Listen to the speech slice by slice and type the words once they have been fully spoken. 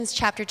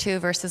Chapter 2,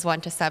 verses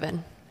 1 to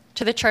 7.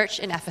 To the church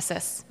in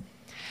Ephesus.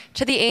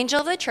 To the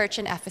angel of the church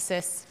in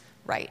Ephesus,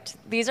 write,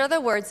 these are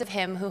the words of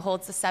him who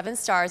holds the 7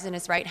 stars in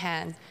his right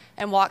hand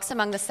and walks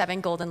among the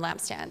 7 golden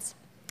lampstands.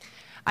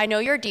 I know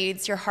your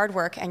deeds, your hard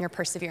work, and your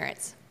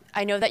perseverance.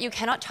 I know that you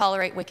cannot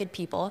tolerate wicked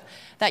people,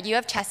 that you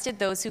have tested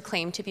those who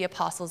claim to be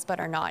apostles but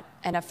are not,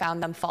 and have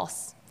found them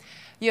false.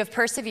 You have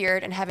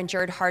persevered and have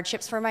endured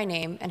hardships for my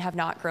name and have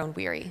not grown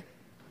weary.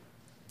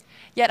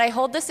 Yet I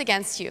hold this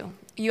against you.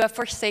 You have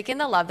forsaken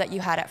the love that you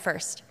had at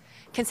first.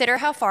 Consider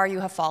how far you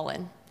have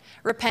fallen.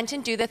 Repent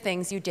and do the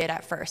things you did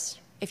at first.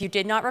 If you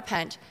do not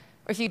repent,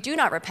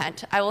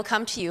 I will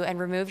come to you and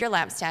remove your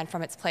lampstand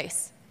from its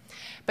place.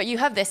 But you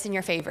have this in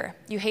your favor.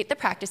 You hate the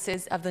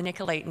practices of the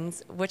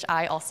Nicolaitans, which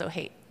I also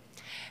hate.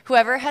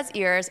 Whoever has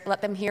ears,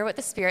 let them hear what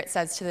the Spirit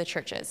says to the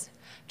churches.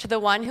 To the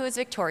one who is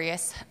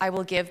victorious, I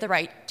will give the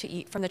right to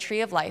eat from the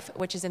tree of life,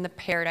 which is in the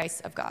paradise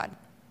of God.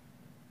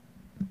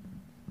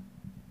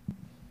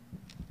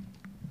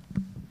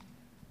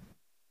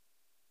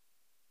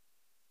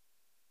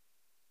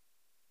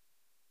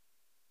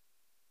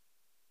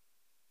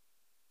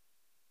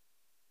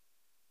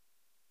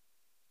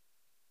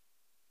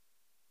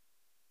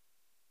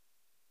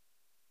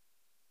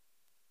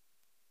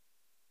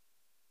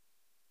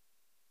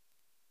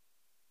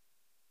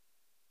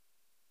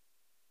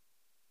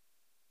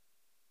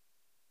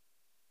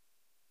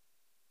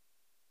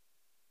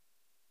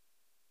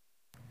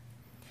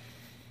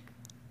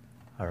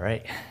 All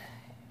right.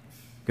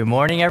 Good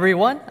morning,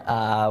 everyone.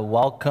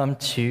 Welcome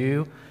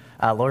to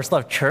Lord's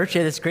Love Church.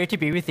 It is great to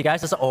be with you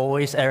guys, as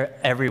always,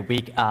 every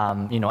week,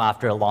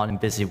 after a long and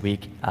busy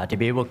week, to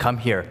be able to come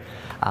here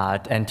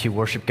and to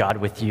worship God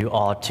with you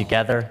all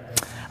together.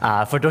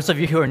 For those of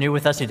you who are new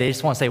with us today, I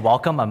just want to say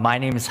welcome. My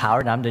name is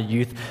Howard, and I'm the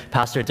youth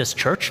pastor at this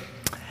church.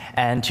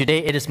 And today,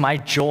 it is my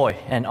joy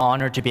and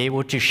honor to be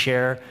able to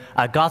share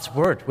God's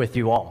word with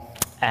you all.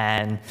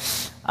 And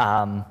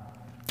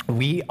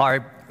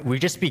we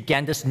just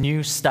began this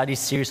new study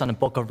series on the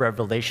book of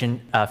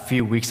Revelation a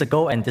few weeks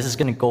ago, and this is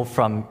going to go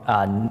from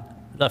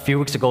a few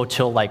weeks ago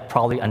till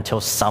probably until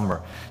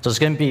summer. So it's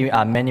going to be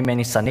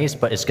many Sundays,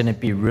 but it's going to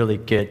be really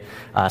good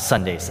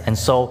Sundays. And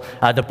so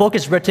the book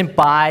is written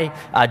by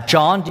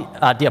John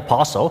the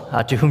Apostle,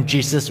 to whom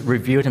Jesus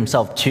revealed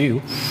himself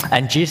to,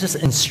 and Jesus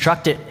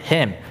instructed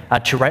him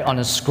to write on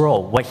a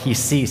scroll what he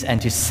sees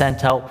and to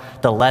send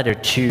out the letter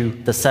to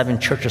the 7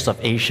 churches of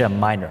Asia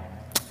Minor.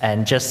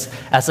 And just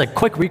as a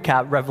quick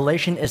recap,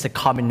 Revelation is a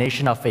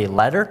combination of a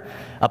letter,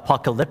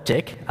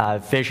 apocalyptic,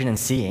 vision and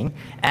seeing,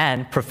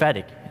 and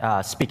prophetic,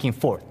 speaking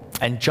forth.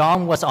 And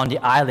John was on the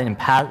island in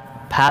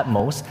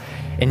Patmos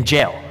in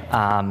jail,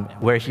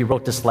 where he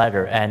wrote this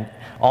letter. And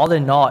all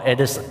in all,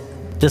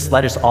 this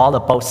letter is all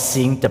about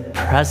seeing the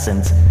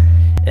present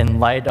in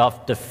light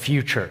of the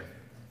future.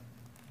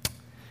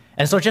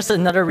 And so just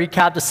another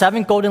recap, the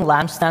 7 golden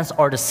lampstands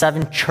are the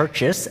 7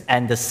 churches,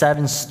 and the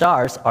 7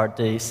 stars are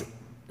the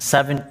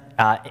 7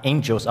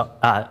 angels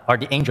are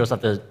the angels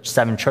of the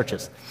 7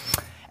 churches.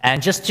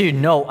 And just to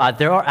know,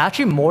 there are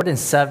actually more than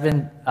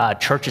 7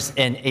 churches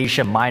in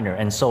Asia Minor.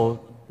 And so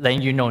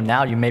letting you know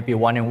now, you may be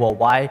wondering, well,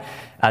 why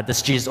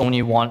does Jesus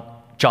only want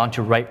John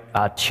to write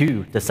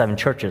to the 7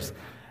 churches?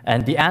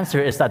 And the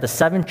answer is that the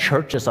 7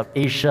 churches of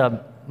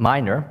Asia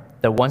Minor,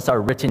 the ones that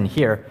are written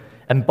here,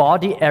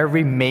 embody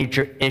every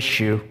major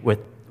issue with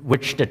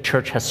which the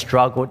church has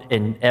struggled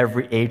in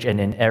every age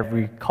and in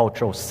every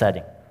cultural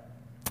setting.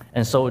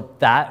 And so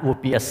that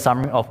would be a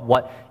summary of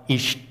what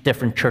each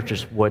different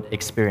churches would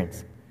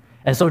experience.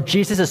 And so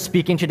Jesus is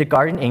speaking to the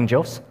guardian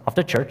angels of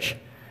the church.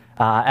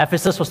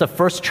 Ephesus was the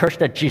first church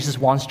that Jesus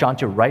wants John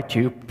to write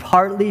to,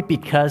 partly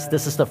because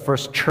this is the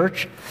first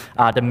church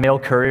the mail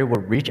courier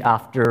would reach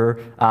after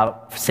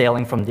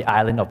sailing from the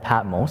island of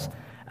Patmos.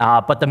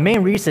 But the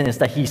main reason is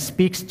that he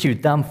speaks to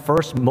them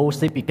first,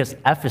 mostly because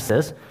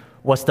Ephesus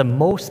was the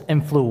most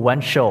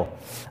influential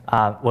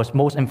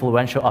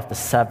of the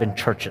 7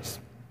 churches.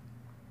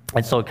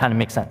 And so it kind of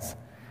makes sense.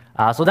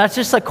 So that's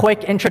just a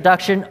quick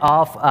introduction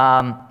of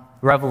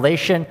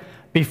Revelation.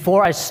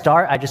 Before I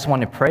start, I just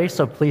want to pray,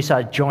 so please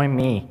join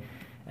me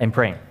in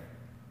praying.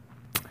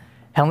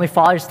 Heavenly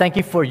Father, thank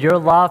you for your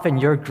love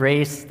and your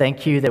grace.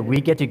 Thank you that we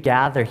get to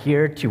gather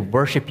here to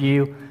worship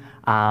you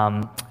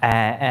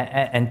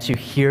and to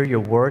hear your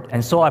word.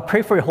 And so I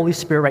pray for your Holy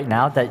Spirit right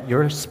now, that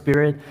your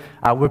Spirit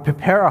will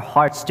prepare our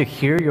hearts to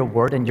hear your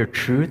word and your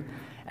truth,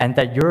 and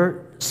that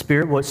your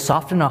Spirit would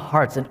soften our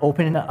hearts and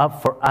open it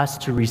up for us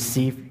to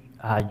receive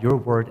your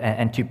word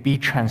and to be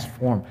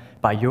transformed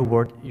by your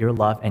word, your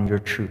love, and your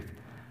truth.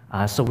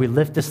 So we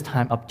lift this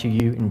time up to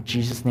you. In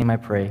Jesus' name I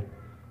pray.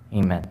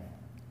 Amen.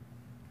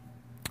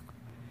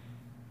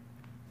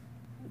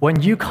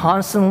 When you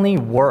constantly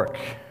work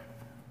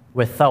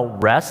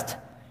without rest,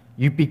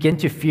 you begin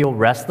to feel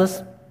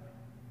restless,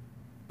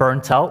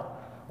 burnt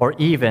out, or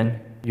even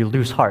you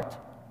lose heart,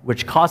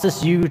 which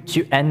causes you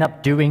to end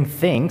up doing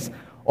things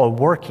or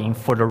working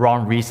for the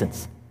wrong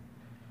reasons.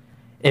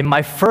 In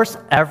my first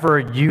ever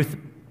youth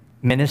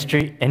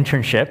ministry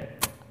internship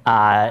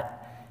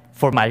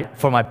for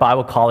my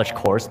Bible college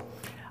course,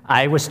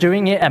 I was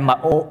doing it at my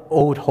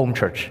old home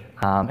church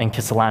in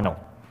Kisilano.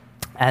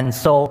 And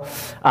so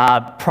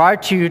prior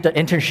to the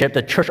internship,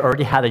 the church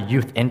already had a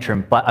youth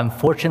intern, but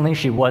unfortunately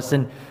she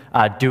wasn't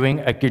doing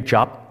a good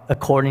job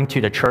according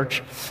to the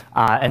church.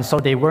 And so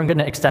they weren't going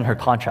to extend her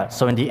contract.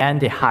 So in the end,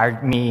 they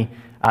hired me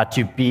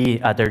to be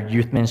their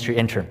youth ministry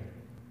intern.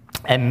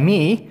 And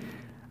me,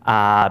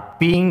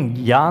 being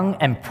young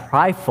and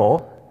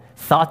prideful,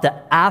 thought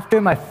that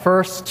after my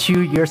first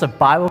 2 years of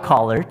Bible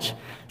college,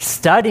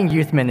 studying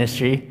youth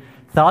ministry,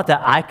 thought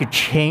that I could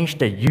change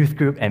the youth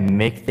group and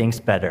make things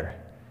better.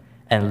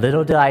 And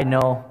little did I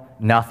know,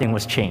 nothing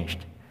was changed.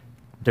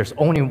 There's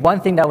only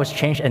one thing that was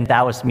changed, and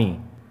that was me.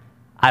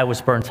 I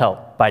was burnt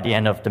out by the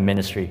end of the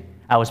ministry.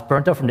 I was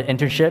burnt out from the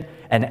internship,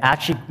 and it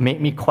actually made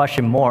me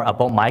question more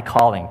about my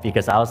calling,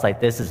 because I was like,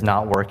 this is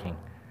not working.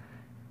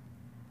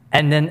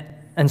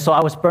 And so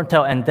I was burnt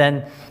out,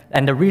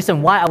 and the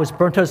reason why I was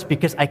burnt out is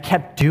because I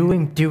kept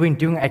doing,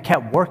 I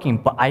kept working,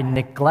 but I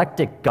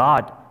neglected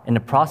God in the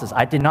process.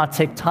 I did not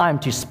take time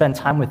to spend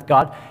time with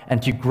God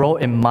and to grow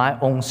in my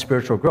own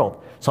spiritual growth.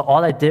 So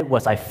all I did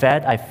was I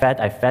fed,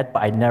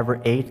 but I never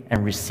ate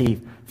and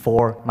received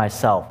for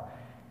myself.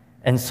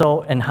 And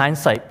so in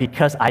hindsight,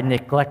 because I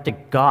neglected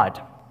God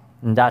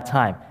in that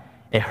time,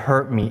 it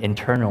hurt me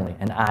internally,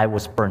 and I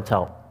was burnt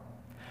out.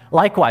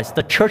 Likewise,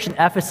 the church in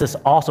Ephesus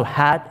also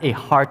had a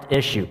heart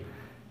issue.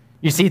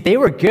 You see, they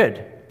were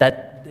good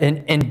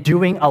in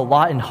doing a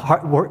lot and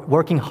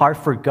working hard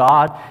for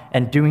God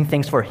and doing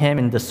things for Him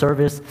in the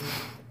service,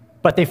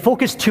 but they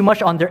focused too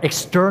much on their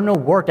external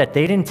work that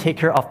they didn't take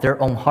care of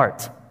their own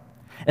heart.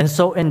 And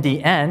so in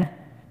the end,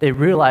 they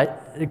realized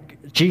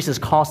Jesus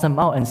calls them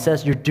out and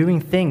says, you're doing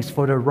things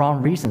for the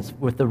wrong reasons,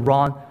 with the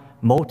wrong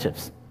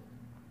motives.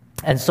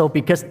 And so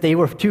because they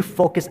were too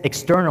focused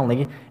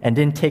externally and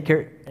didn't take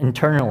care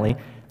internally,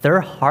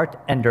 their heart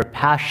and their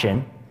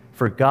passion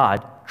for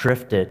God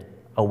drifted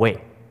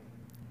away.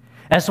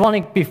 I just want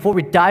to, before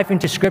we dive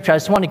into Scripture, I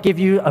just want to give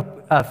you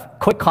a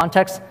quick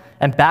context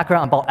and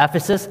background about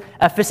Ephesus.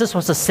 Ephesus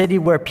was a city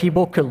where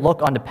people could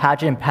look on the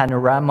pageant and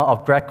panorama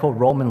of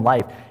Greco-Roman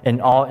life in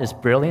all its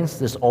brilliance.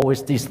 There's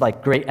always these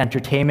great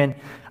entertainment.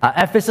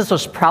 Ephesus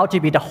was proud to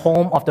be the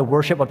home of the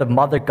worship of the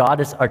mother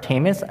goddess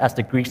Artemis, as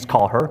the Greeks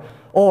call her,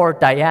 or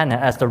Diana,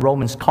 as the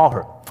Romans call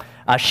her.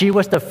 She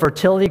was the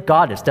fertility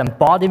goddess, the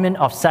embodiment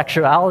of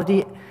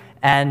sexuality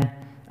and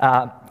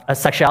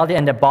the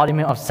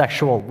embodiment of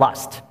sexual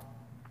lust.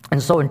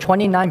 And so in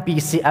 29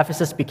 BC,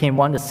 Ephesus became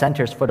one of the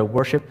centers for the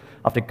worship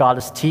of the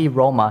goddess T.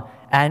 Roma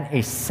and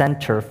a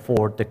center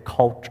for the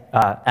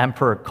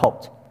emperor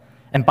cult.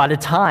 And by the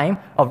time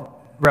of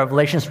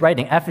Revelation's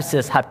writing,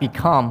 Ephesus had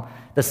become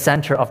the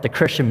center of the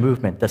Christian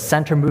movement, the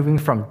center moving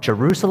from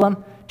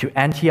Jerusalem to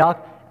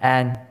Antioch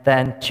and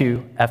then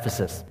to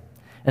Ephesus.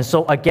 And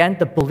so again,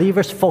 the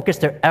believers focused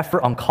their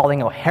effort on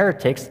calling out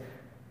heretics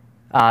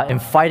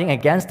and fighting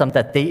against them,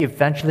 that they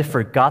eventually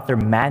forgot their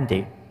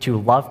mandate to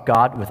love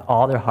God with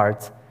all their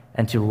hearts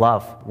and to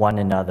love one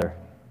another.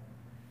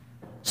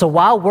 So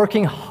while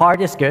working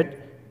hard is good,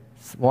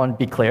 I want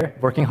to be clear,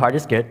 working hard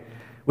is good,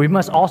 we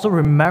must also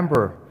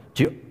remember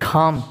to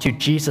come to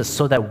Jesus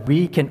so that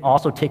we can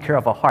also take care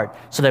of our heart,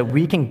 so that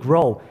we can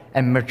grow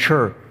and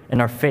mature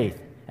in our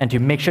faith, and to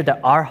make sure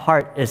that our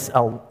heart is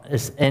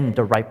in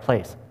the right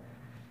place.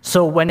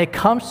 So when it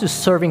comes to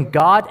serving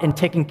God and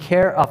taking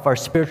care of our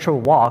spiritual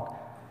walk,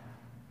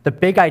 the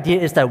big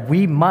idea is that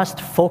we must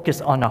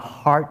focus on our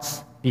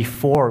hearts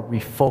before we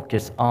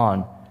focus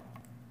on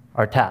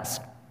our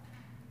task.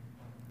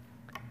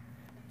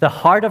 The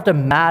heart of the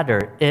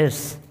matter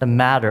is the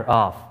matter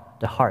of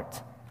the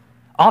heart.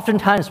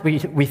 Oftentimes, we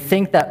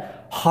think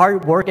that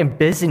hard work and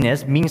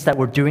busyness means that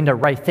we're doing the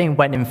right thing,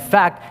 when in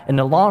fact, in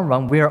the long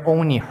run, we are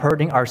only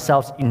hurting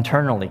ourselves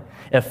internally.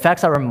 It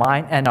affects our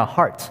mind and our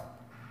heart.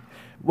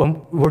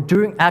 When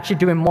we're actually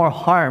doing more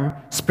harm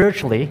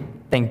spiritually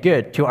than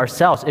good to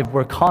ourselves if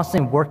we're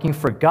constantly working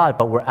for God,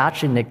 but we're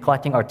actually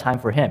neglecting our time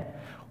for Him.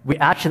 We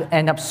actually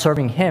end up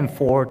serving Him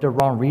for the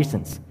wrong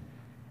reasons.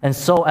 And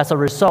so as a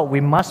result,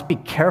 we must be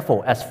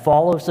careful as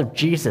followers of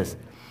Jesus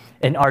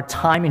in our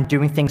time in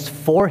doing things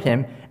for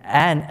Him,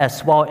 and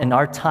as well in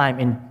our time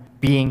in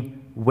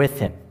being with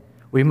Him.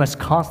 We must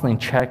constantly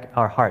check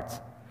our hearts.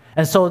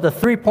 And so the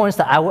 3 points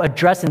that I will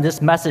address in this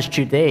message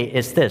today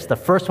is this. The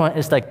first one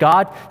is that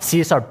God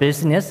sees our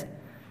busyness.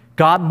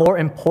 God, more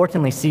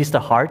importantly, sees the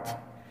heart.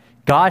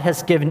 God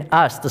has given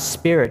us the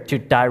Spirit to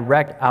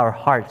direct our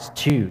hearts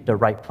to the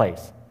right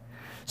place.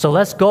 So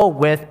let's go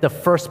with the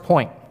first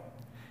point,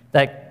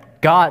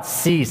 that God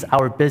sees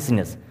our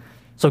busyness.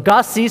 So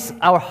God sees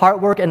our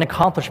hard work and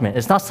accomplishment.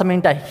 It's not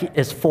something that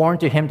is foreign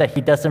to Him that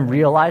He doesn't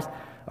realize,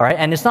 all right?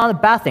 And it's not a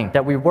bad thing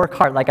that we work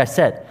hard, like I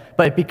said,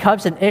 but it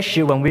becomes an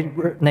issue when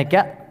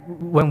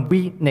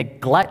we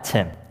neglect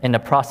Him in the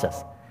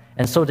process.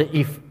 And so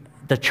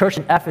the church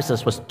in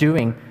Ephesus was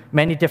doing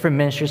many different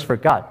ministries for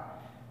God,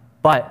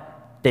 but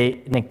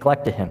they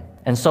neglected Him.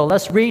 And so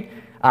let's read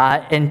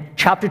in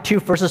chapter 2,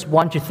 verses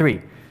 1 to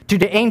 3. To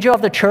the angel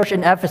of the church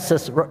in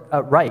Ephesus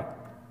write,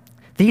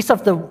 These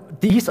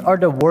are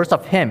the words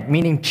of him,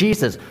 meaning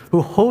Jesus,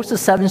 who holds the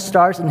 7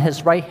 stars in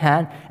his right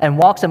hand and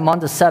walks among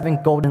the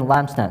 7 golden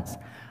lampstands.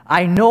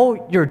 I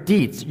know your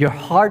deeds, your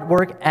hard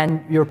work,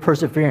 and your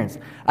perseverance.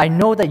 I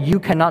know that you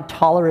cannot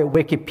tolerate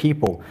wicked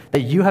people,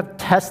 that you have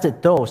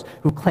tested those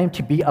who claim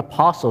to be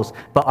apostles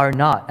but are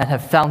not, and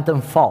have found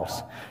them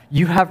false.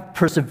 You have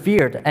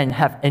persevered and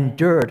have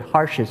endured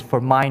hardships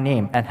for my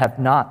name and have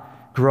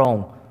not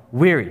grown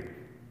weary.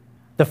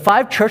 The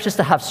 5 churches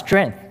that have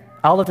strength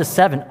out of the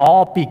 7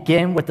 all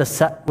begin with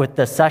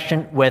the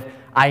session with,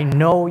 I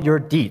know your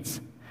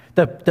deeds.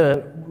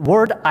 The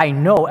word I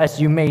know, as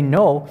you may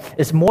know,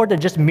 is more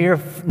than just mere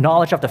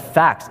knowledge of the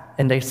facts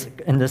in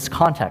this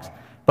context.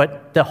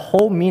 But the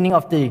whole meaning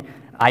of the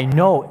I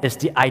know is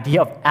the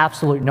idea of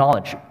absolute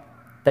knowledge,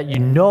 that you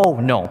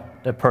know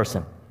the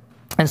person.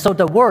 And so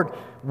the word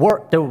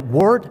work,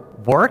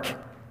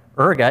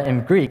 erga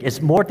in Greek,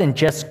 is more than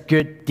just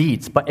good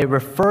deeds, but it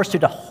refers to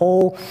the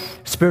whole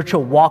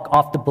spiritual walk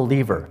of the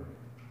believer.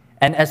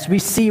 And as we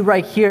see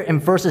right here in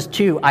verses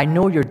 2, I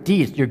know your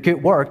deeds, your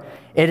good work,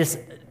 it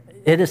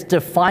is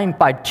defined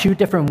by 2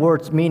 different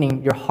words,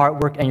 meaning your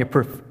hard work and your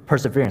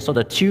perseverance. So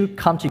the 2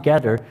 come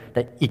together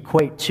that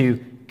equate to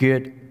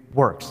good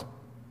works.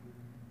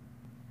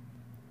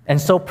 And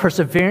so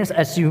perseverance,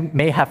 as you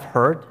may have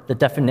heard, the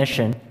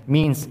definition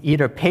means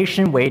either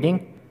patient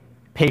waiting,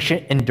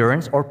 patient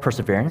endurance or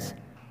perseverance,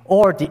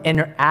 or the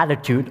inner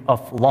attitude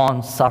of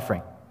long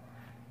suffering.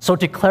 So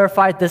to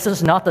clarify, this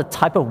is not the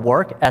type of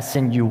work as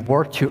in you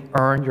work to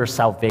earn your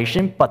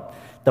salvation, but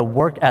the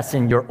work as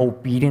in your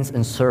obedience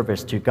and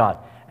service to God.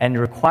 And it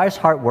requires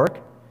hard work,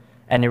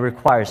 and it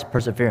requires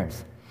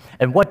perseverance.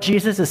 And what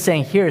Jesus is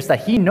saying here is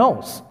that he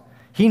knows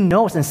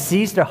and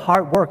sees their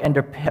hard work and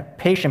their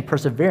patient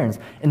perseverance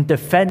in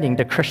defending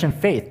the Christian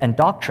faith and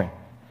doctrine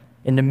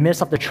in the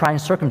midst of the trying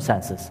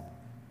circumstances.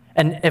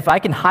 And if I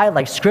can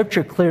highlight,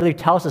 Scripture clearly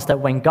tells us that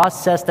when God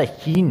says that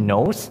he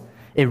knows,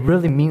 it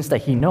really means that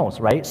he knows,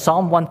 right?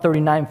 Psalm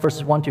 139,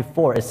 verses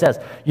 1-4, it says,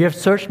 you have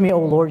searched me, O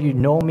Lord, you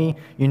know me.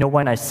 You know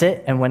when I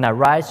sit and when I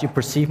rise, you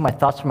perceive my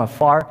thoughts from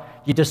afar.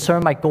 You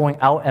discern my going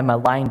out and my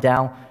lying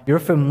down. You're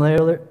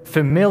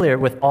familiar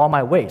with all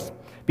my ways.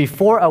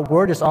 Before a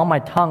word is on my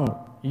tongue,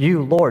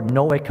 you, Lord,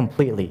 know it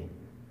completely.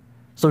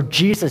 So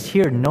Jesus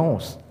here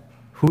knows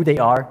who they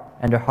are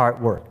and their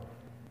hard work.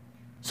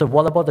 So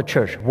what about the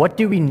church? What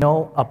do we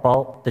know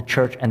about the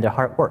church and their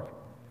hard work?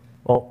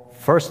 Well,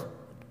 first,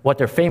 what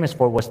they're famous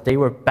for was they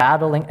were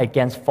battling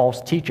against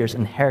false teachers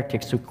and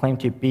heretics who claimed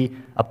to be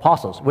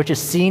apostles, which is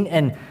seen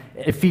in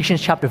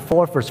Ephesians chapter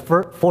 4, verse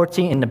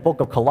 14, in the book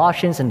of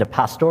Colossians, in the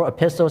pastoral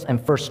epistles, and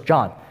 1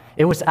 John.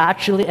 It was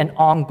actually an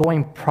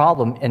ongoing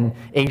problem in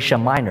Asia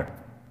Minor.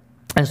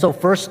 And so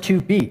verse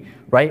 2b,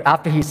 right,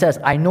 after he says,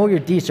 I know your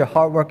deeds, your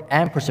hard work,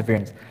 and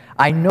perseverance.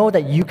 I know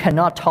that you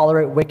cannot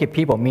tolerate wicked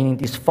people, meaning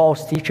these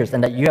false teachers,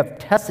 and that you have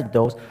tested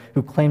those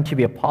who claim to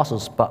be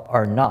apostles but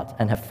are not,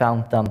 and have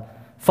found them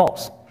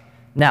false.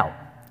 Now,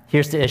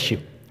 here's the issue.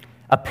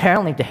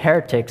 Apparently, the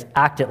heretics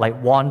acted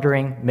like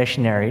wandering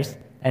missionaries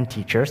and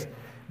teachers,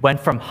 went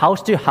from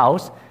house to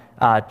house,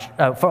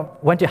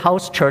 went to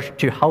house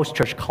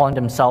church, calling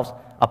themselves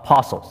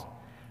apostles,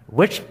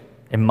 which,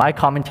 in my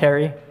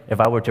commentary, if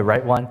I were to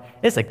write one,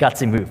 is a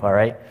gutsy move, all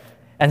right?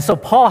 And so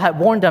Paul had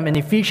warned them in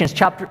Ephesians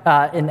chapter,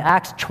 in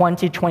Acts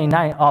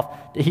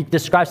 20:29, he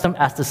describes them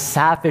as the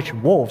savage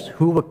wolves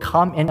who would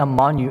come in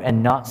among you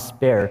and not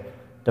spare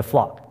the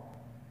flock.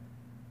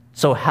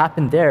 So it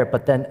happened there,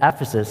 but then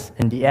Ephesus,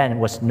 in the end,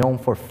 was known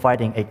for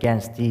fighting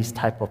against these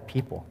type of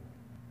people.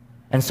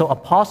 And so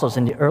apostles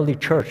in the early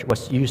church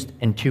was used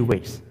in 2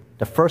 ways.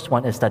 The first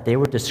one is that they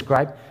were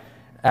described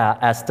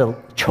as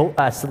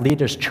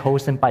leaders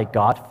chosen by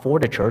God for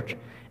the church.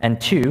 And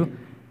 2,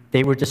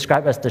 they were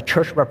described as the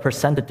church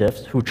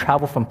representatives who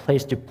travel from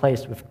place to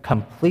place with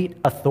complete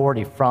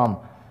authority from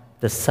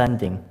the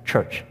sending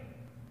church.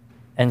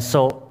 And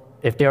so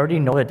if they already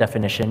know the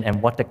definition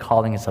and what the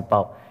calling is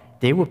about,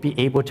 they would be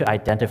able to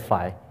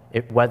identify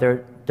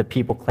whether the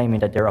people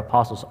claiming that they're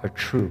apostles are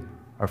true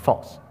or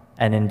false.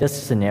 And in this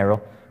scenario,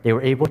 they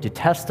were able to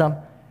test them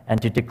and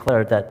to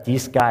declare that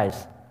these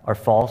guys are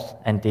false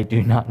and they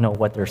do not know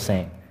what they're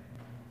saying.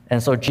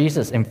 And so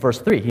Jesus, in verse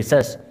 3,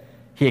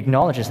 he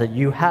acknowledges that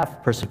you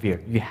have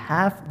persevered, you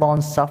have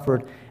long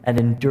suffered and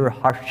endured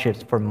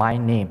hardships for my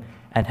name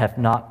and have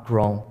not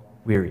grown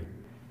weary.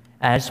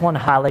 And I just want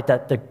to highlight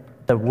that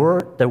the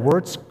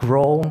words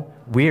grown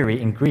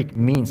weary in Greek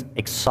means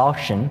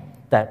exhaustion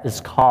that is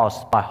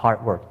caused by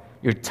hard work.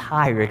 You're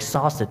tired, you're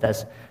exhausted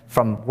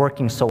from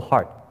working so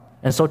hard.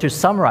 And so to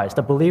summarize,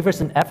 the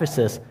believers in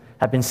Ephesus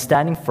have been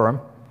standing firm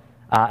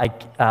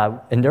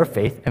in their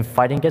faith and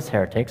fighting against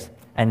heretics,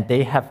 and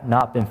they have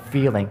not been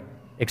feeling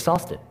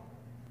exhausted,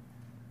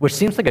 which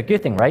seems like a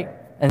good thing, right?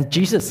 And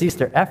Jesus sees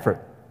their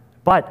effort.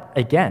 But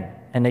again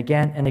and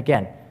again and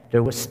again,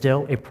 there was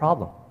still a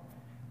problem.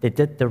 They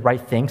did the right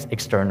things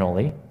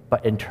externally,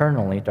 but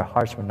internally, their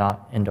hearts were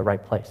not in the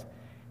right place.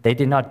 They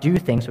did not do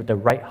things with the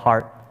right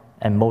heart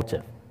and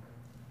motive.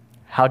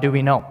 How do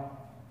we know?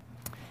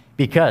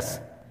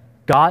 Because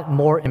God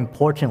more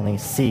importantly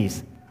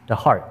sees the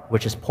heart,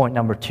 which is point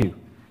number 2.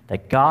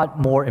 That God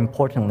more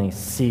importantly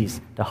sees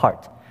the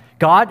heart.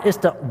 God is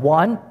the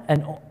one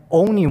and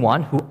only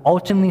one who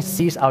ultimately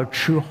sees our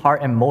true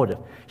heart and motive.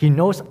 He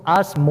knows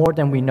us more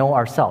than we know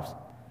ourselves.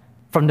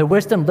 From the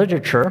wisdom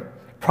literature,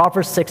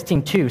 Proverbs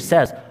 16:2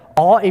 says,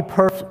 all a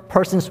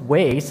person's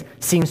ways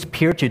seems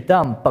pure to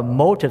them, but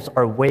motives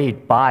are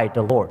weighed by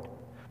the Lord.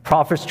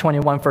 Proverbs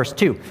 21 verse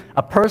 2,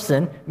 a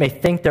person may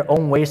think their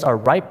own ways are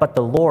right, but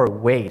the Lord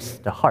weighs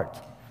the heart.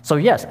 So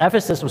yes,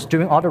 Ephesus was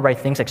doing all the right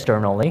things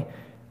externally,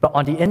 but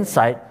on the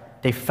inside,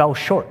 they fell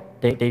short.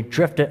 They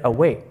drifted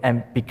away,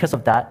 and because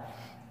of that,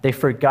 they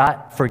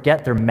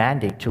forget their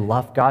mandate to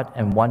love God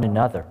and one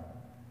another.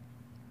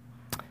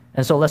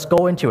 And so let's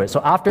go into it. So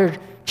after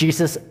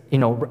Jesus,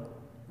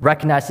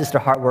 recognizes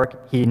their hard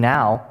work, he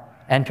now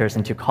enters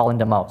into calling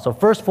them out. So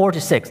verse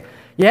 4-6,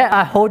 yet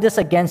I hold this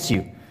against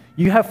you.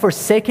 You have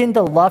forsaken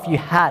the love you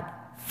had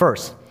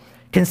first.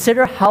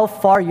 Consider how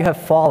far you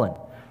have fallen.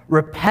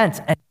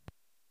 Repent and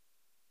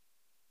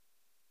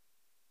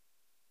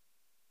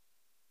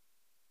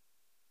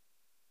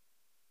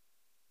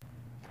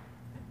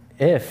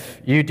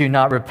if you do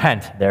not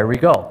repent, there we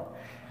go.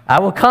 I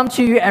will come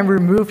to you and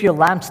remove your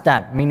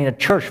lampstand, meaning the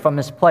church, from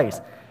its place.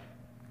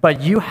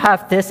 But you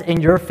have this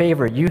in your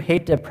favor. You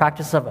hate the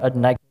practice of a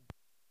night.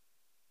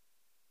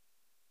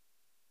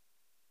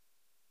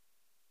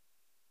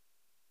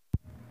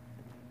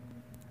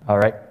 All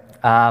right.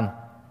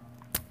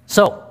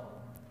 So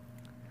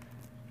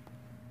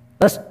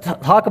let's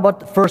talk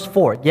about verse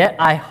 4. Yet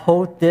I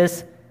hold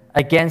this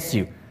against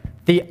you.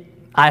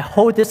 I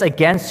hold this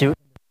against you.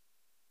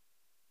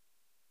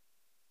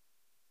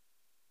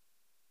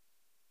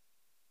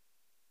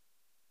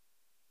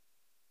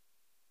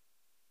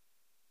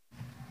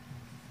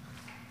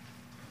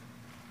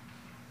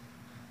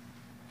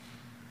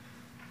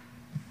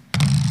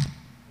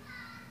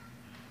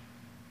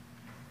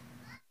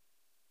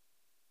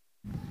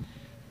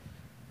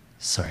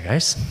 Sorry,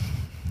 guys.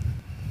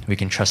 We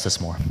can trust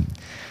us more.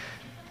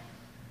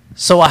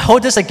 So I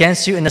hold this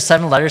against you in the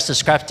 7 letters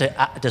describes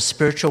the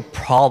spiritual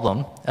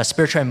problem,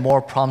 spiritual and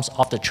moral problems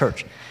of the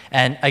church.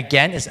 And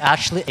again, it's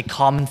actually a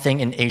common thing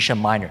in Asia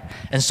Minor.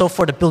 And so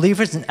for the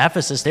believers in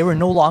Ephesus, they were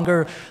no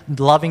longer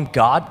loving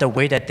God the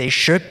way that they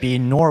should be,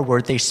 nor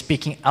were they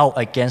speaking out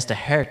against the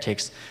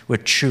heretics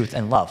with truth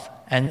and love.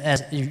 And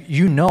as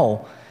you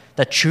know,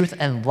 that truth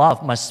and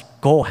love must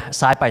go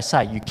side by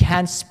side. You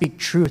can't speak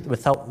truth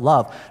without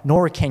love,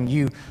 nor can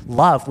you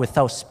love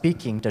without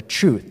speaking the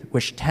truth,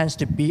 which tends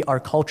to be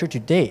our culture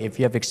today, if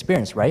you have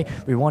experience, right?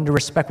 We want to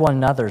respect one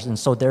another, and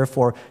so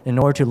therefore, in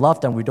order to love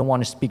them, we don't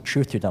want to speak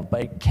truth to them.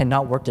 But it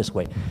cannot work this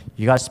way.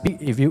 You got to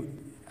speak, you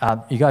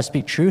got to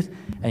speak truth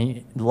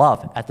and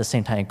love at the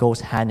same time. It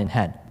goes hand in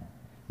hand.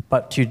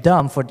 But to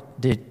them, for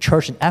the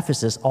church in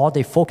Ephesus, all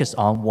they focused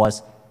on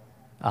was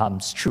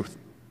truth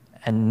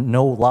and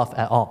no love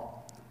at all.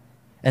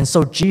 And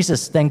so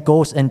Jesus then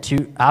goes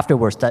into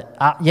afterwards that,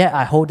 yeah,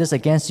 I hold this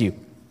against you.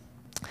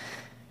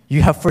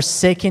 You have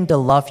forsaken the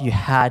love you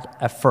had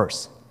at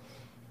first.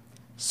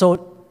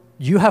 So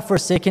you have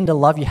forsaken the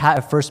love you had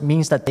at first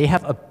means that they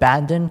have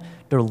abandoned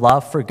their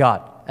love for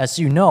God. As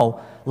you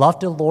know, love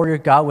the Lord your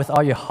God with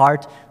all your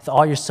heart, with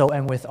all your soul,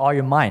 and with all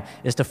your mind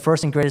is the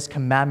first and greatest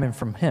commandment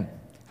from Him,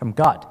 from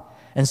God.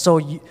 And so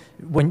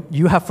when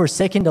you have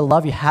forsaken the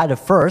love you had at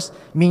first,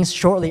 means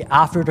shortly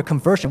after the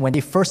conversion, when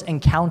they first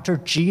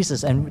encountered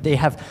Jesus and they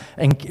have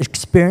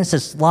experienced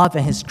His love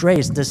and His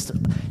grace,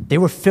 they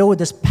were filled with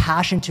this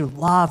passion to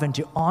love and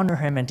to honor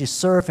Him and to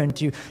serve Him,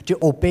 to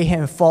obey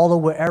Him and follow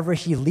wherever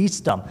He leads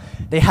them.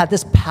 They had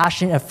this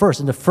passion at first,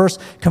 in the first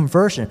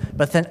conversion.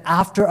 But then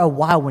after a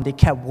while, when they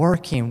kept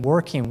working,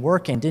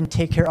 didn't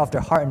take care of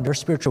their heart and their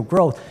spiritual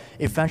growth,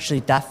 eventually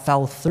that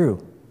fell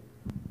through.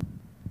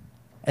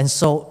 And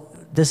so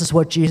this is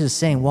what Jesus is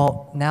saying.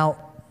 Well, now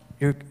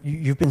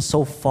you've been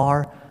so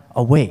far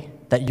away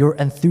that your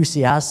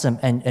enthusiasm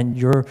and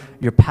your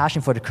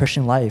passion for the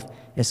Christian life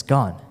is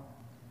gone.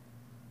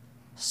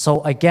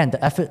 So again,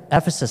 the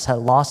Ephesus had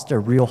lost their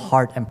real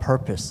heart and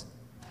purpose.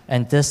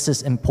 And this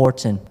is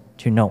important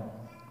to know.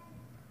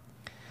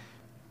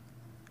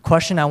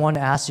 Question I want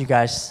to ask you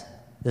guys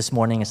this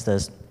morning is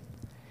this.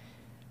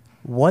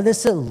 What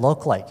does it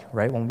look like,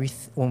 right,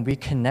 when we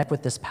connect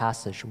with this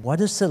passage? What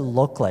does it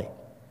look like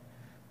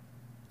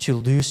to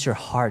lose your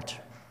heart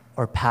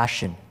or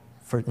passion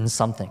in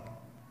something?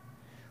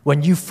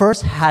 When you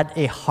first had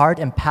a heart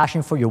and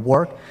passion for your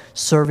work,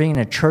 serving in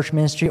a church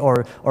ministry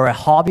or a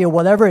hobby or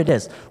whatever it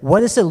is, what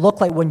does it look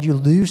like when you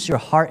lose your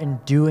heart in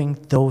doing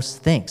those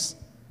things?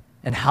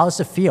 And how does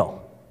it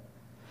feel?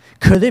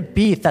 Could it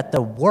be that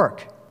the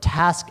work,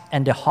 task,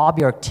 and the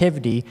hobby or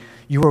activity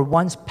you were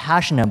once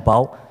passionate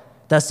about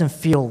doesn't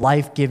feel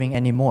life-giving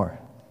anymore?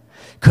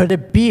 Could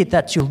it be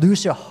that to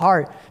lose your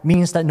heart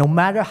means that no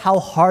matter how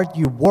hard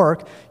you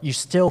work, you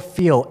still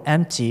feel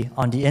empty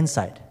on the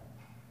inside?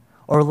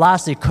 Or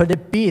lastly, could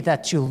it be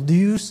that to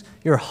lose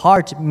your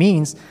heart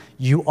means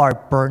you are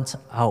burnt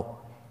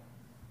out?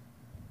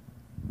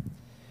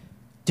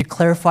 To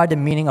clarify the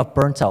meaning of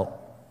burnt out,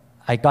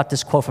 I got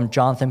this quote from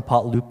Jonathan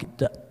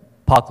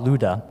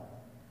Pogluda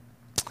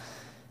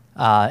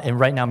in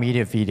Right Now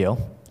Media video,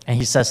 and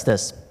he says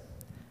this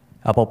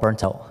about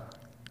burnt out.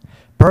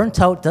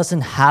 Burnt out doesn't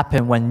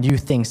happen when new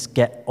things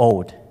get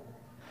old.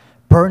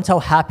 Burnt out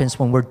happens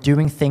when we're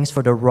doing things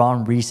for the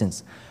wrong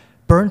reasons.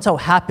 Burnt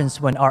out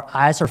happens when our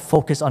eyes are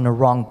focused on the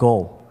wrong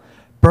goal.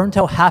 Burnt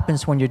out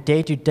happens when your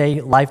day-to-day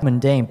life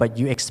mundane, but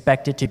you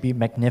expect it to be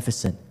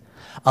magnificent.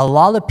 A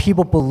lot of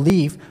people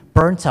believe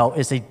burnt out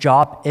is a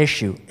job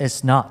issue.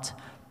 It's not.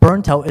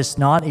 Burnt out is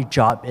not a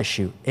job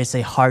issue. It's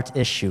a heart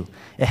issue.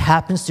 It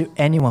happens to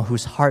anyone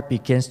whose heart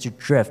begins to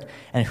drift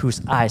and whose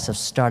eyes have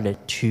started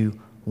to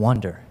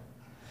wander.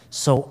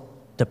 So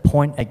the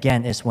point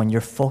again is when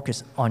you're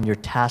focused on your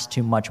task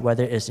too much,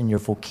 whether it's in your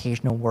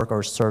vocational work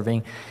or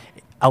serving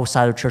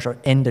outside of church or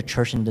in the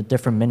church in the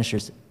different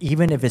ministries,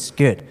 even if it's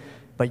good,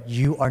 but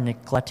you are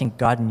neglecting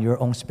God in your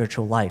own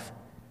spiritual life,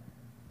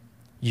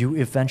 you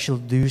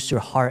eventually lose your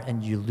heart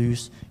and you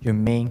lose your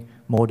main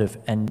motive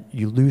and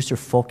you lose your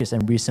focus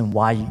and reason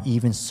why you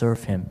even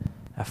serve Him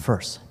at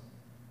first.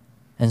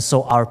 And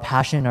so our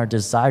passion and our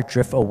desire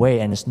drift away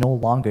and it's no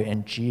longer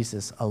in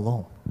Jesus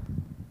alone.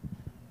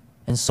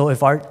 And so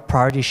if our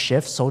priority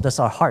shifts, so does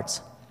our hearts.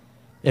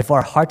 If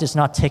our heart is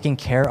not taken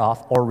care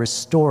of or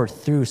restored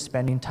through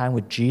spending time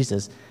with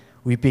Jesus,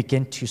 we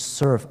begin to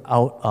serve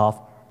out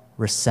of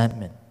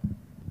resentment.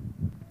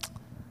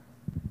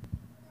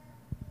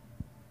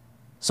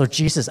 So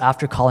Jesus,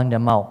 after calling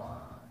them out,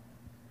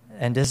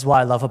 and this is what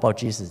I love about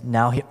Jesus,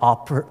 now He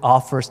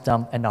offers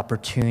them an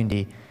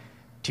opportunity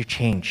to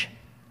change.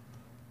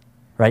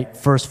 Right?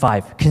 Verse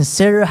 5,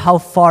 consider how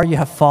far you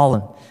have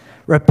fallen.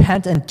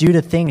 Repent and do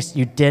the things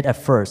you did at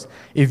first.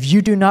 If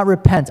you do not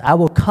repent, I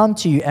will come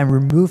to you and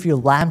remove your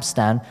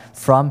lampstand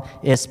from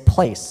its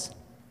place.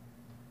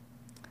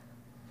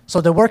 So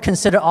the word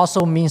consider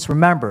also means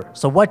remember.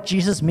 So what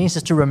Jesus means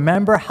is to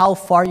remember how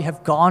far you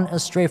have gone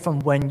astray from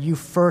when you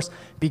first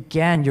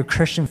began your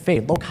Christian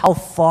faith. Look how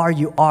far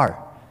you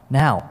are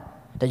now,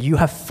 that you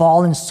have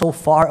fallen so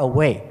far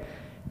away.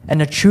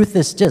 And the truth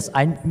is this,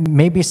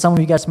 maybe some of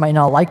you guys might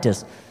not like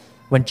this,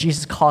 when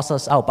Jesus calls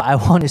us out, but I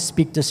want to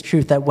speak this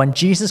truth, that when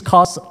Jesus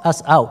calls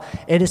us out,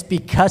 it is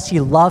because He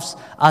loves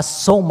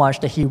us so much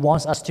that He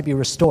wants us to be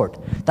restored.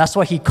 That's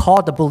why He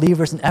called the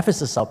believers in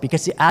Ephesus out,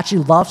 because He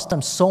actually loves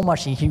them so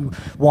much and He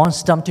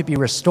wants them to be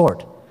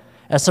restored.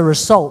 As a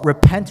result,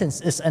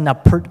 repentance is an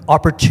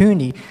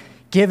opportunity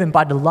given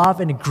by the love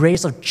and the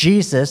grace of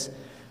Jesus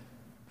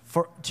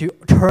to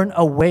turn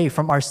away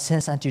from our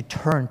sins and to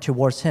turn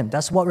towards Him.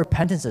 That's what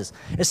repentance is.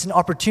 It's an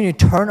opportunity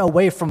to turn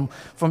away from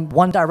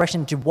one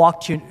direction to walk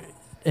to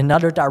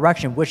another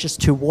direction, which is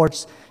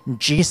towards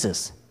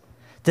Jesus.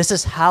 This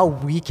is how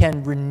we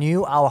can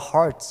renew our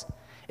hearts.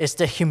 It's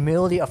the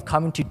humility of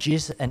coming to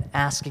Jesus and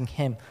asking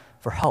Him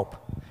for help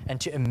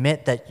and to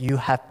admit that you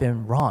have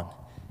been wrong.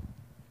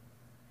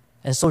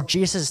 And so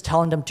Jesus is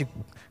telling them to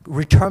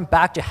return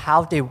back to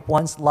how they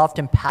once loved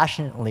Him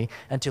passionately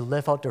and to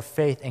live out their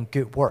faith and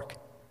good work.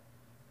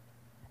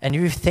 And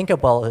if you think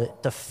about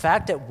it, the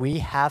fact that we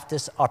have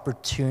this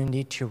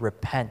opportunity to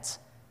repent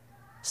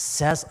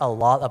says a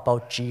lot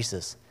about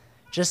Jesus.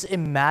 Just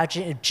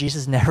imagine if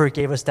Jesus never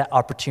gave us that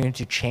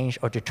opportunity to change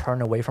or to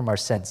turn away from our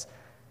sins.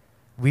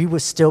 We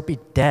would still be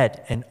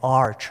dead in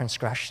our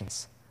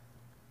transgressions.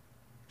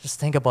 Just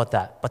think about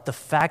that. But the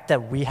fact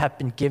that we have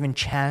been given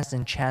chance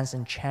and chance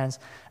and chance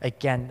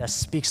again, that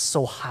speaks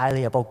so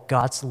highly about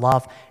God's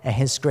love and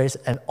His grace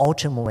and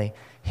ultimately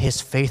His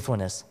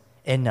faithfulness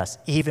in us,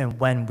 even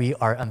when we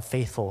are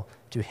unfaithful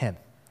to Him.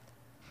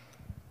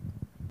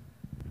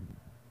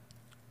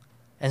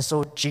 And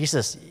so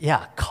Jesus,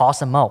 calls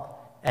them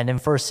out. And in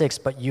verse 6,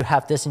 but you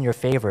have this in your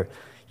favor.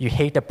 You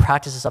hate the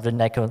practices of the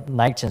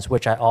Nicolaitans,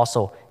 which I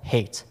also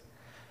hate.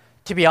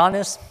 To be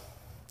honest,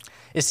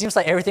 it seems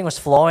like everything was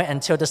flowing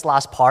until this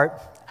last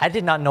part. I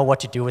did not know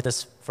what to do with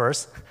this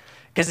verse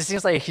because it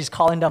seems like He's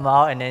calling them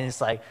out and then it's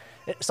like,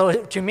 so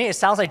to me it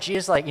sounds like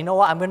Jesus like, you know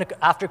what, I'm going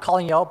to, after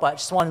calling you out, but I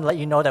just want to let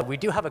you know that we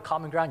do have a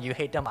common ground. You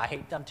hate them, I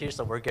hate them too,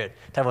 so we're good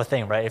type of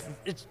thing, right?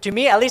 To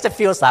me, at least it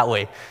feels that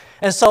way.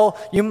 And so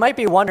you might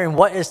be wondering,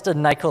 what is the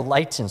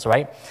Nicolaitans,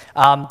 right?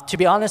 To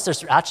be honest,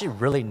 there's actually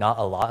really not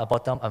a lot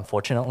about them,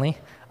 unfortunately.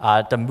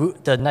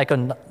 The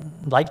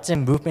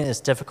Nicolaitan movement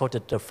is difficult to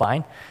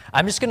define.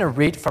 I'm just going to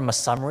read from a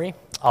summary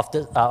of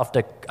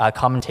the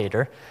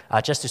commentator,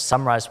 just to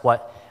summarize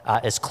what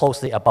is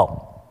closely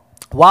about.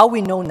 While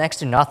we know next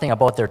to nothing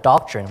about their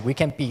doctrine, we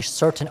can be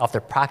certain of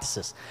their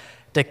practices.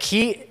 The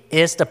key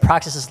is the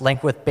practices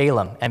linked with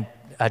Balaam and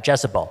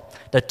Jezebel.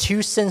 The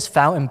two sins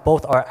found in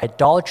both are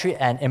idolatry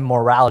and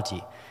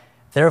immorality.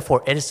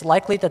 Therefore, it is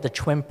likely that the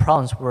twin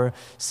problems were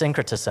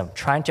syncretism,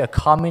 trying to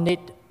accommodate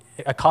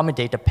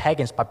the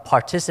pagans by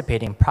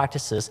participating in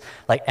practices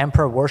like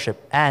emperor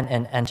worship and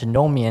an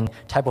antinomian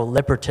type of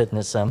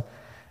libertinism,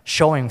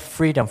 showing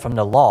freedom from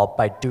the law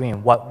by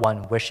doing what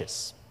one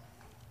wishes.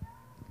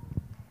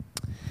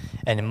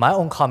 And in my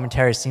own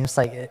commentary, it seems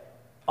like it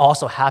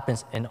also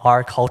happens in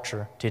our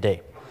culture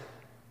today.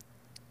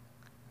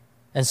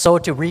 And so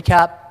to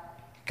recap,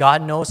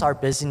 God knows our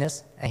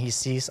busyness and he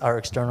sees our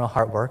external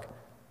hard work.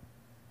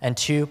 And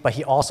 2, but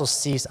he also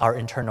sees our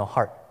internal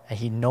heart. And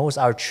he knows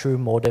our true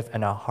motive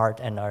and our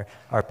heart and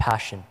our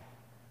passion,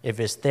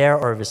 if it's there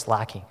or if it's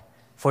lacking.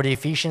 For the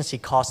Ephesians, he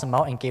calls them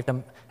out and gave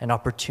them an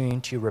opportunity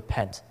to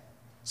repent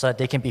so that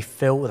they can be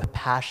filled with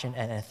passion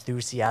and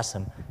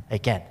enthusiasm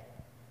again.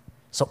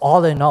 So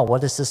all in all, what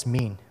does this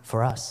mean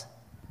for us?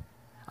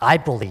 I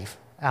believe,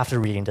 after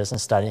reading this and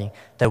studying,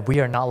 that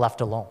we are not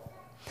left alone,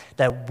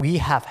 that we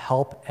have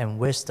help and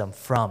wisdom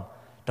from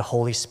the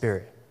Holy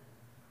Spirit,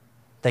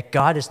 that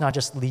God is not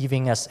just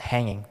leaving us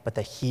hanging, but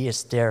that he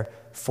is there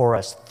for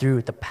us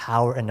through the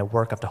power and the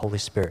work of the Holy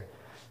Spirit.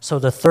 So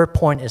the third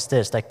point is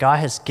this, that God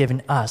has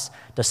given us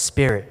the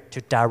Spirit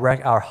to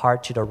direct our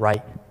heart to the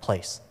right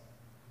place.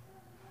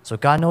 So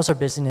God knows our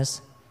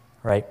busyness,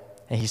 right?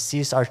 And he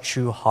sees our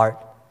true heart.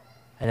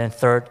 And then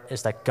third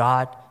is that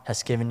God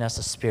has given us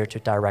the Spirit to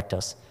direct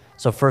us.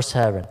 So first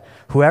heaven,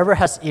 whoever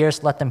has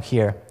ears, let them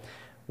hear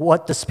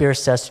what the Spirit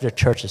says to the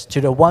churches. To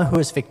the one who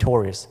is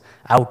victorious,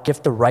 I will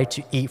give the right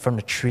to eat from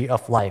the tree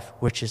of life,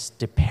 which is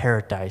the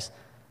paradise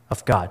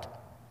of God.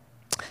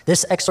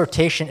 This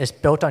exhortation is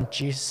built on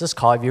Jesus'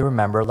 call, if you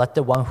remember, let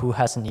the one who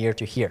has an ear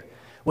to hear,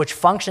 which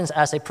functions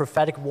as a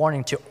prophetic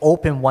warning to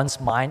open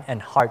one's mind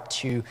and heart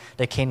to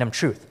the kingdom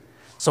truth.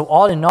 So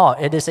all in all,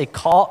 it is a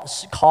call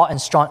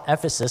and strong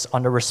emphasis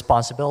on the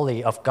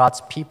responsibility of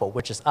God's people,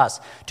 which is us,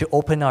 to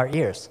open our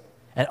ears.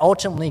 And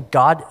ultimately,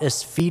 God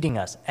is feeding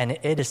us, and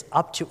it is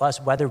up to us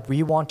whether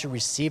we want to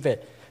receive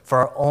it for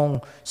our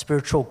own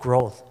spiritual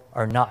growth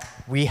or not.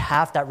 We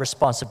have that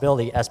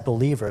responsibility as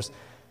believers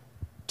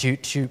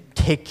to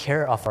take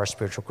care of our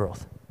spiritual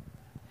growth.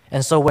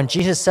 And so when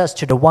Jesus says,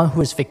 to the one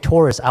who is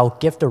victorious, I will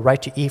give the right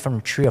to eat from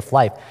the tree of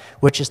life,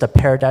 which is the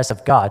paradise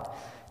of God,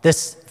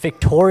 this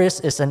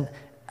victorious is an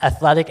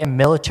athletic and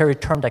military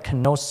term that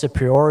connotes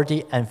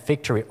superiority and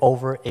victory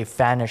over a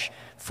vanished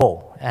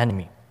foe,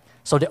 enemy.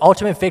 So the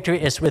ultimate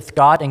victory is with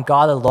God and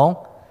God alone.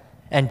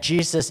 And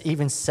Jesus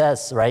even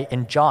says, right,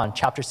 in John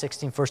chapter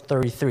 16, verse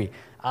 33,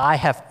 I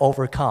have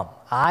overcome,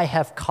 I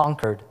have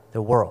conquered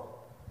the world.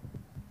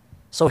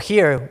 So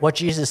here, what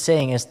Jesus is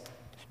saying is,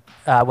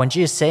 when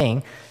Jesus is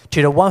saying,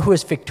 to the one who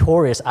is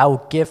victorious, I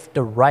will give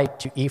the right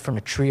to eat from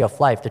the tree of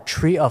life. The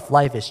tree of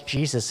life is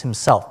Jesus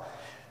himself,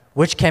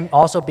 which can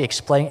also be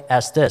explained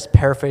as this,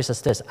 paraphrased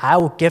as this, I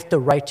will give the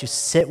right to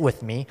sit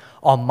with me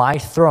on my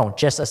throne,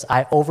 just as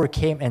I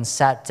overcame and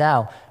sat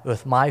down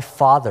with my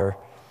Father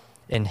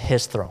in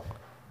his throne.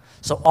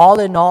 So all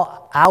in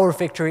all, our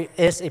victory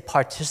is a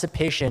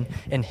participation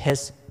in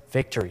his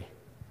victory.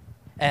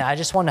 And I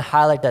just want to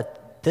highlight that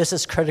this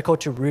is critical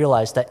to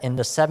realize that in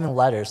the 7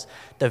 letters,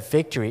 the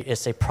victory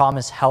is a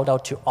promise held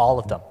out to all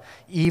of them,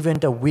 even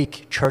the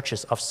weak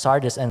churches of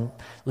Sardis and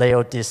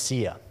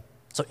Laodicea.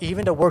 So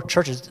even the weak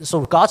churches, so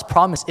God's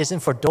promise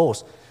isn't for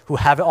those who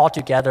have it all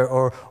together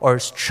or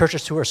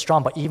churches who are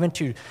strong, but even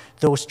to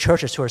those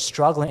churches who are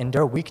struggling in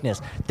their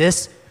weakness,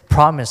 this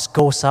promise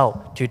goes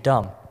out to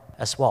them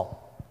as well.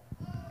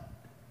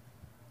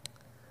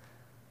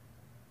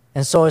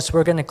 And so as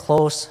we're going to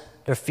close,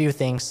 there are a few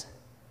things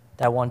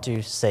that I want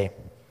to say.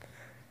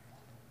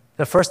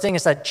 The first thing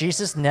is that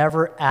Jesus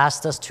never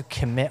asked us to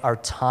commit our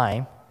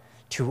time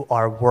to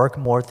our work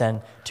more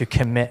than to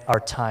commit our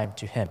time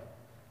to him.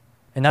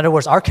 In other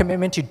words, our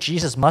commitment to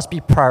Jesus must be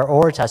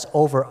prioritized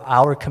over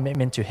our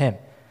commitment to him.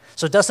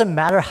 So it doesn't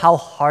matter how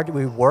hard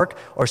we work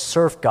or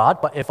serve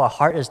God, but if our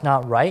heart is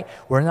not right,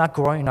 we're not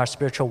growing in our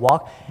spiritual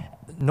walk,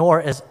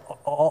 nor is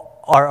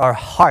our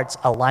hearts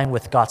aligned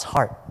with God's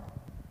heart.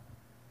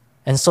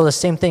 And so the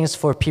same thing is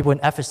for people in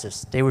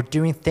Ephesus. They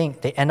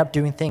end up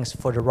doing things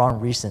for the wrong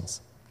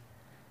reasons.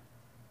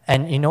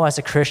 And you know, as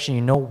a Christian,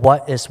 you know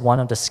what is one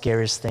of the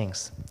scariest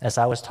things? As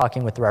I was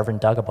talking with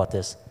Reverend Doug about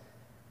this,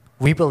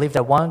 we believe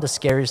that one of the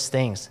scariest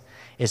things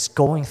is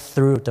going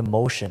through the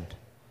motion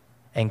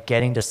and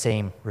getting the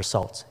same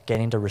results,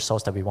 getting the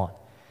results that we want.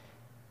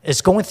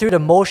 It's going through the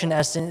motion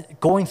as in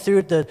going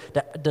through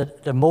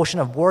the motion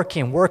of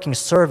working,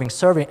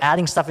 serving,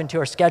 adding stuff into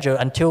our schedule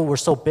until we're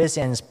so busy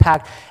and it's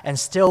packed and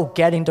still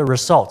getting the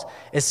results.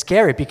 It's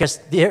scary because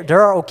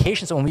there are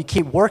occasions when we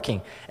keep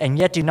working and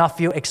yet do not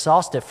feel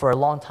exhausted for a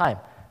long time.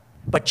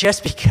 But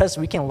just because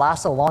we can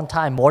last a long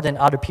time more than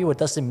other people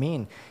doesn't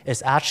mean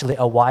it's actually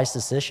a wise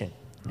decision.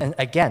 And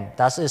again,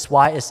 that is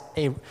why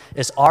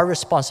it's our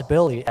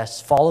responsibility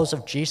as followers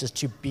of Jesus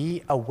to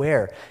be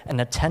aware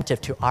and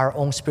attentive to our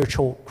own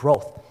spiritual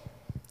growth,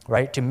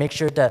 right? To make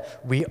sure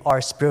that we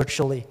are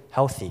spiritually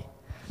healthy.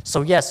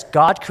 So yes,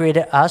 God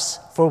created us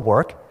for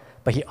work,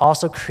 but he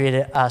also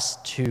created us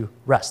to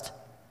rest.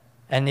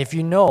 And if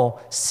you know,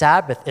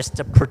 Sabbath is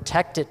the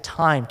protected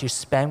time to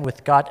spend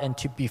with God and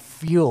to be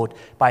fueled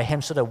by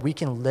him so that we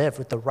can live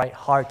with the right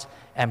heart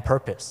and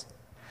purpose.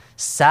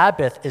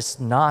 Sabbath is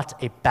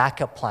not a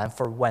backup plan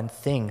for when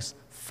things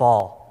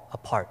fall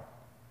apart.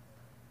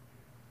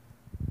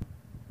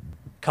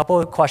 A couple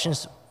of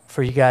questions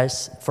for you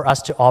guys, for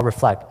us to all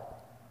reflect.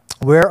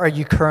 Where are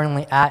you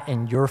currently at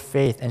in your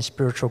faith and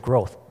spiritual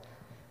growth?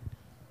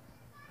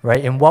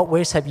 right? In what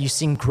ways have you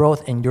seen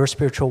growth in your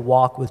spiritual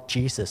walk with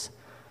Jesus?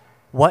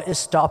 What is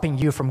stopping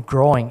you from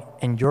growing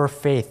in your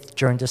faith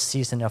during this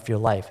season of your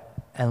life?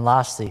 And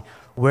lastly,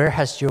 where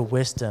has your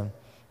wisdom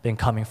been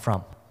coming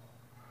from?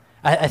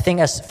 I think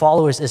as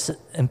followers, it's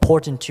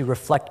important to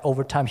reflect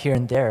over time here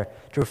and there,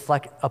 to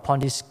reflect upon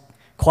these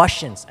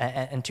questions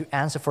and to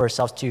answer for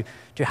ourselves, to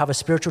have a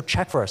spiritual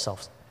check for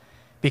ourselves.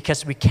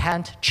 Because we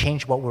can't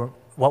change what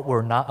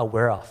we're not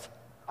aware of.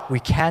 We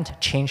can't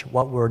change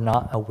what we're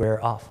not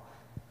aware of.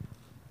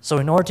 So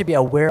in order to be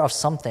aware of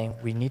something,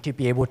 we need to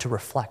be able to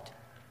reflect.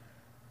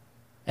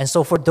 And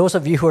so for those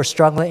of you who are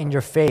struggling in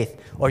your faith,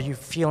 or you're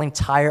feeling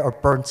tired or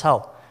burnt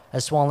out, I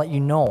just want to let you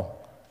know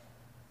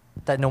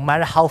that no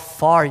matter how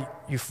far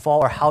you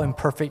fall or how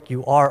imperfect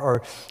you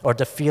are, or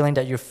the feeling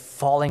that you're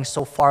falling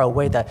so far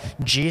away, that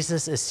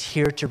Jesus is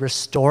here to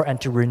restore and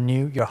to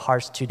renew your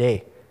hearts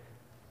today.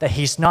 That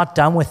he's not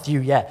done with you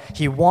yet.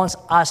 He wants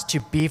us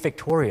to be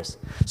victorious.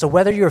 So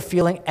whether you're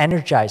feeling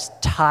energized,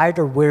 tired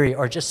or weary,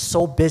 or just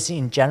so busy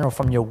in general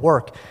from your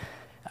work,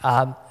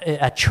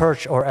 at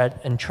church or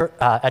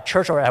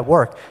at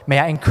work, may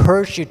I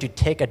encourage you to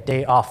take a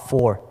day off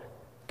for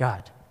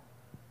God.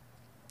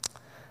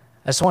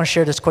 I just want to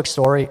share this quick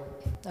story.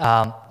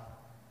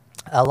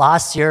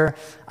 Last year,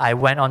 I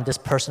went on this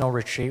personal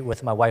retreat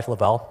with my wife,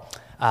 Lavelle.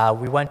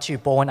 We went to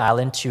Bowen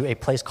Island to a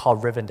place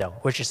called Rivendell,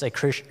 which is a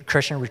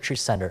Christian retreat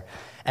center.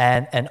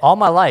 And all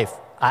my life,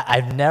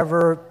 I've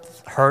never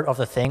heard of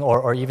the thing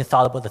or even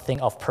thought about the thing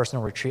of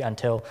personal retreat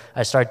until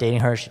I started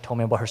dating her. She told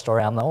me about her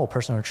story. I'm like, oh,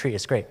 personal retreat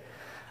is great.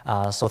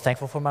 So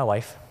thankful for my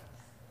wife.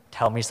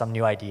 Tell me some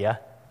new idea.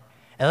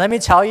 And let me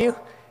tell you,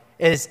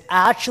 it is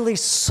actually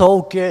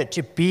so good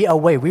to be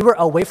away. We were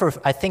away for,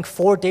 I think,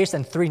 4 days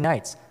and 3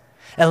 nights.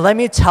 And let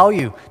me tell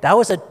you, that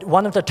was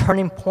one of the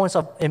turning points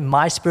in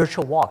my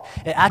spiritual walk.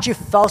 It actually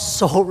felt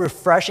so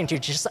refreshing to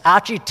just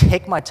actually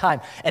take my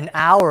time, an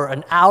hour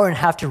and a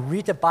half to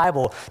read the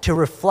Bible, to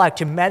reflect,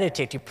 to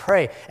meditate, to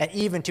pray, and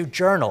even to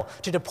journal,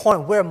 to the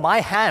point where my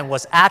hand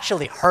was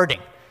actually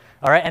hurting,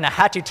 all right? And I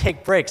had to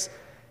take breaks.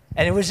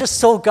 And it was just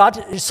so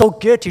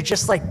good to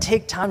just like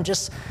take time,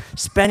 just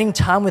spending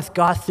time with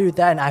God through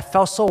that. And I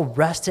felt so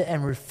rested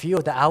and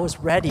refueled that I was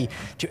ready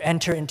to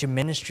enter into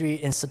ministry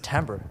in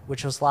September,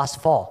 which was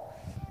last fall.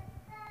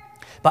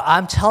 But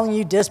I'm telling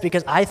you this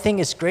because I think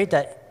it's great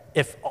that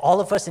if all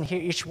of us in here,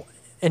 each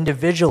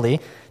individually,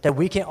 that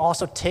we can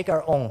also take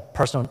our own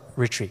personal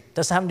retreat. It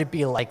doesn't have to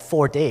be like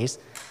 4 days,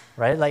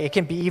 right? Like it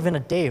can be even a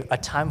day, a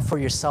time for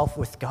yourself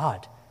with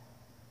God.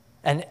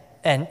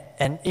 And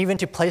even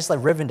to places like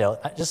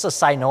Rivendell, just a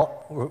side note,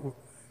 we're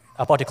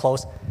about to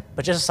close,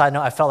 but just a side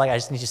note, I felt like I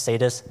just need to say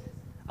this.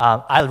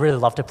 I really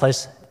love the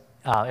place.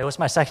 It was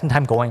my second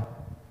time going.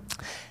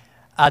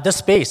 The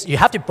space, you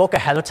have to book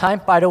ahead of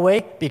time, by the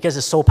way, because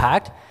it's so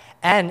packed.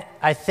 And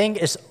I think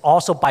it's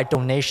also by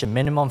donation,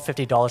 minimum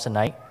 $50 a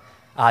night.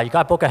 You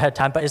got to book ahead of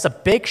time, but it's a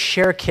big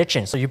shared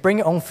kitchen. So you bring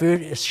your own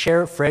food,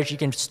 share fridge, you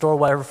can store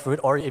whatever food,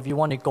 or if you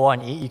want to go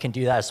and eat, you can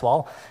do that as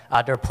well.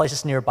 There are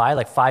places nearby,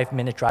 like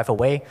 5-minute drive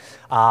away.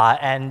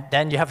 And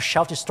then you have a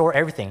shelf to store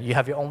everything. You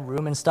have your own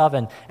room and stuff,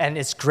 and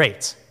it's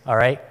great, all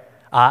right?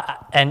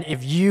 And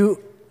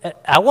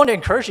I want to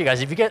encourage you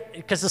guys,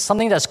 because it's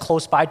something that's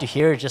close by to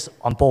here, just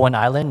on Bowen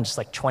Island, just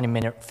like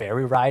 20-minute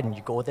ferry ride, and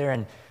you go there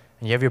and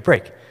you have your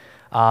break.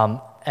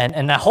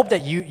 And I hope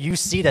that you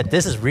see that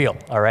this is real,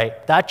 all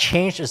right? That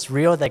change is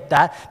real, like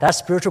that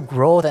spiritual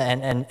growth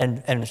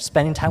and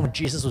spending time with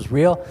Jesus was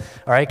real,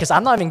 all right? Because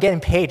I'm not even getting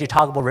paid to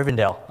talk about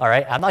Rivendell, all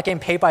right? I'm not getting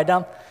paid by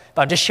them,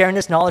 but I'm just sharing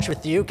this knowledge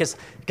with you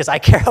because I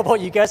care about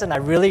you guys, and I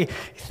really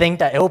think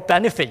that it will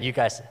benefit you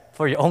guys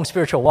for your own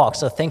spiritual walk,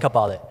 so think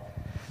about it.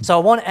 So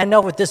I want to end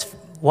up with this,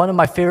 one of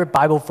my favorite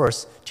Bible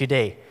verse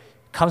today.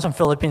 It comes from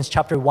Philippians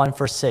chapter 1,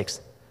 verse 6.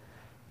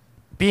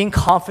 Being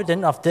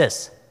confident of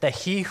this, that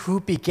he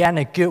who began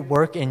a good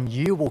work in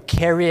you will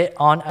carry it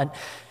on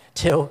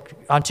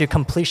unto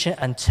completion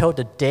until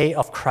the day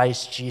of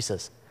Christ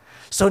Jesus.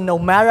 So no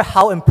matter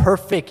how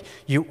imperfect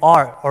you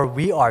are or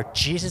we are,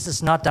 Jesus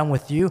is not done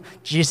with you.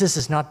 Jesus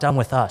is not done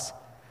with us.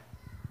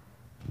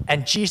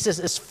 And Jesus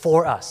is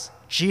for us.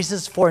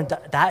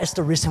 That is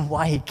the reason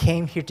why he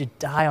came here to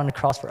die on the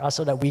cross for us,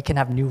 so that we can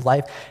have new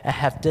life and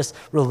have this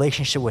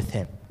relationship with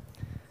him.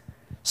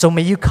 So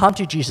may you come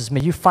to Jesus, may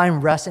you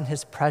find rest in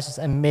his presence,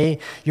 and may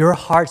your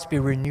hearts be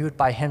renewed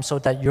by him, so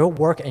that your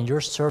work and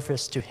your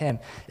service to him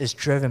is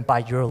driven by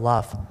your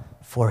love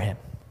for him.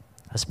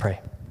 Let's pray.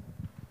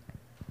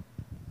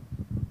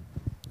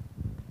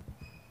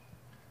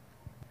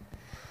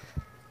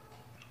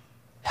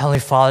 Heavenly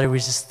Father, we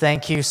just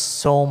thank you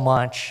so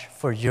much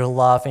for your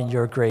love and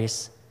your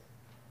grace.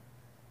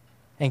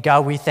 And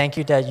God, we thank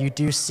you that you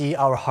do see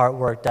our hard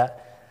work, that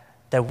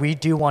we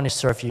do want to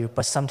serve you,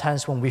 but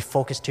sometimes when we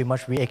focus too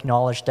much, we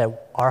acknowledge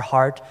that our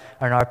heart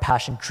and our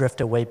passion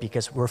drift away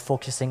because we're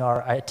focusing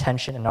our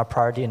attention and our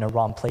priority in the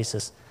wrong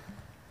places.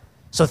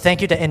 So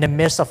thank you that in the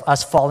midst of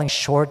us falling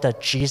short,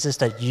 that Jesus,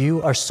 that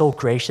you are so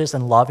gracious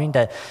and loving,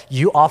 that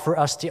you offer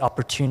us the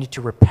opportunity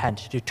to repent,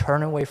 to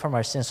turn away from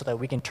our sins so that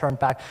we can turn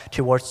back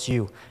towards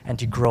you and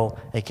to grow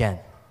again.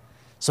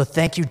 So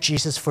thank you,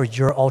 Jesus, for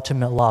your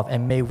ultimate love.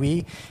 And may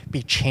we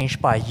be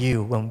changed by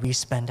you when we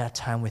spend that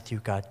time with you,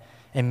 God.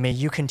 And may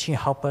you continue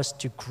to help us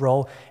to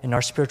grow in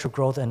our spiritual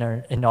growth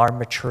and in our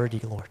maturity,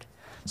 Lord.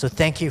 So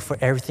thank you for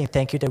everything.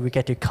 Thank you that we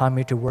get to come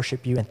here to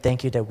worship you. And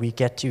thank you that we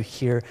get to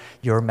hear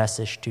your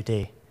message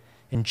today.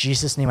 In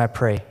Jesus' name I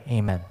pray,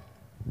 amen.